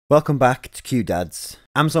Welcome back to Q Dads.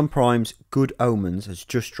 Amazon Prime's Good Omens has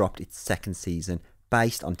just dropped its second season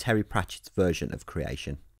based on Terry Pratchett's version of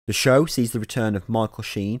creation. The show sees the return of Michael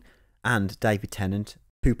Sheen and David Tennant,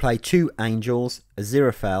 who play two angels,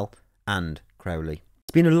 Aziraphale and Crowley.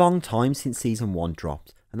 It's been a long time since season 1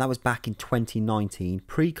 dropped, and that was back in 2019,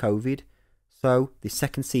 pre-COVID, so this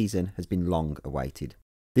second season has been long awaited.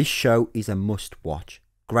 This show is a must watch.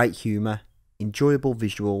 Great humour, enjoyable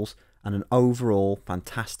visuals, and an overall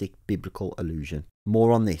fantastic biblical allusion.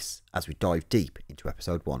 More on this as we dive deep into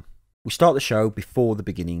episode 1. We start the show before the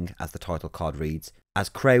beginning, as the title card reads, as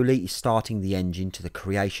Crowley is starting the engine to the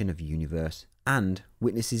creation of the universe and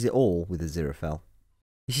witnesses it all with Aziraphale.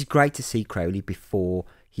 This is great to see Crowley before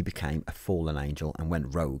he became a fallen angel and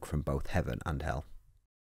went rogue from both heaven and hell.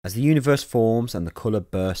 As the universe forms and the colour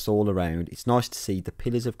bursts all around, it's nice to see the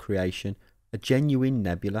pillars of creation, a genuine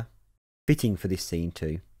nebula, fitting for this scene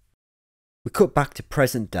too. We cut back to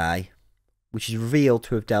present day, which is revealed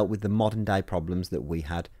to have dealt with the modern day problems that we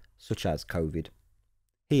had, such as COVID.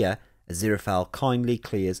 Here, Aziraphale kindly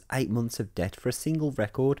clears 8 months of debt for a single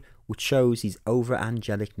record, which shows his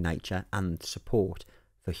over-angelic nature and support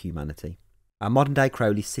for humanity. Our modern day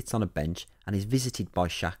Crowley sits on a bench and is visited by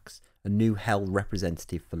Shax, a new hell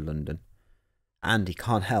representative for London. And he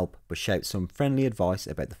can't help but shout some friendly advice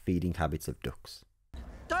about the feeding habits of ducks.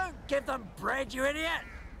 Don't give them bread, you idiot!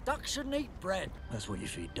 Ducks shouldn't eat bread. That's what you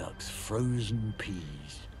feed ducks, frozen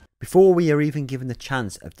peas. Before we are even given the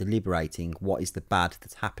chance of deliberating what is the bad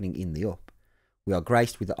that's happening in the up, we are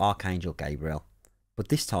graced with the Archangel Gabriel, but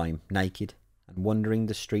this time naked and wandering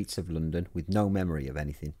the streets of London with no memory of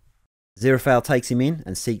anything. Aziraphale takes him in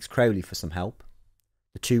and seeks Crowley for some help.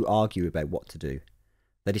 The two argue about what to do.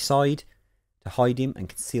 They decide to hide him and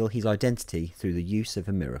conceal his identity through the use of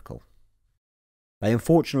a miracle. They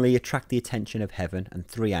unfortunately attract the attention of heaven and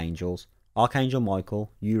 3 angels, Archangel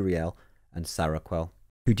Michael, Uriel and Aziraphale,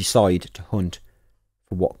 who decide to hunt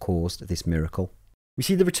for what caused this miracle. We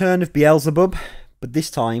see the return of Beelzebub, but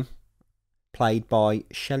this time played by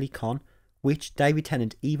Shelley Conn, which David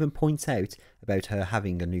Tennant even points out about her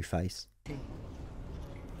having a new face. Is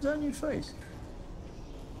that a new face?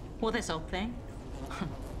 Well, this old thing.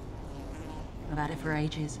 I've had it for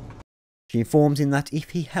ages. She informs him that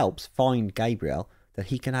if he helps find Gabriel, that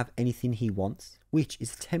he can have anything he wants, which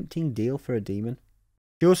is a tempting deal for a demon.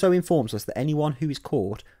 She also informs us that anyone who is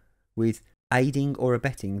caught with aiding or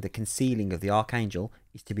abetting the concealing of the Archangel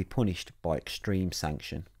is to be punished by extreme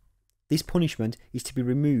sanction. This punishment is to be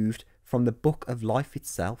removed from the book of life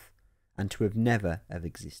itself and to have never have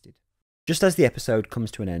existed. Just as the episode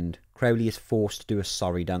comes to an end, Crowley is forced to do a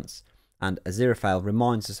sorry dance, and Aziraphale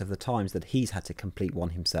reminds us of the times that he's had to complete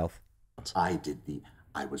one himself. I did the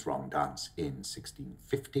I Was Wrong dance in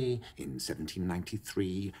 1650, in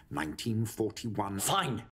 1793, 1941.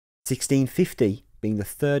 Fine! 1650 being the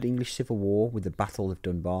Third English Civil War with the Battle of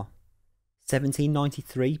Dunbar,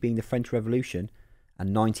 1793 being the French Revolution,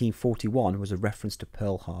 and 1941 was a reference to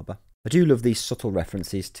Pearl Harbor. I do love these subtle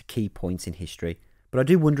references to key points in history, but I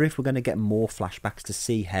do wonder if we're going to get more flashbacks to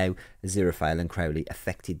see how Aziraphale and Crowley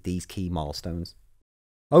affected these key milestones.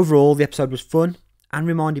 Overall, the episode was fun and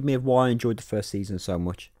reminded me of why I enjoyed the first season so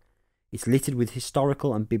much. It's littered with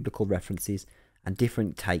historical and biblical references and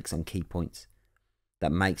different takes on key points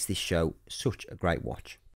that makes this show such a great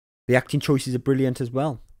watch. The acting choices are brilliant as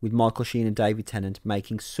well, with Michael Sheen and David Tennant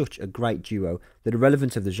making such a great duo that,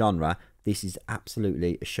 irrelevant of the genre, this is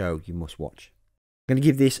absolutely a show you must watch. I'm going to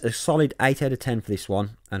give this a solid 8 out of 10 for this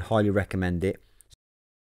one and highly recommend it.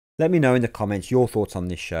 Let me know in the comments your thoughts on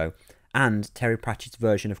this show and Terry Pratchett's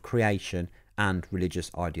version of creation and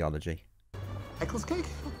religious ideology. Eccles cake?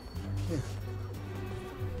 Yeah.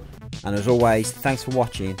 And as always, thanks for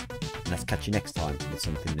watching, and let's catch you next time with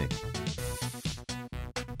something new.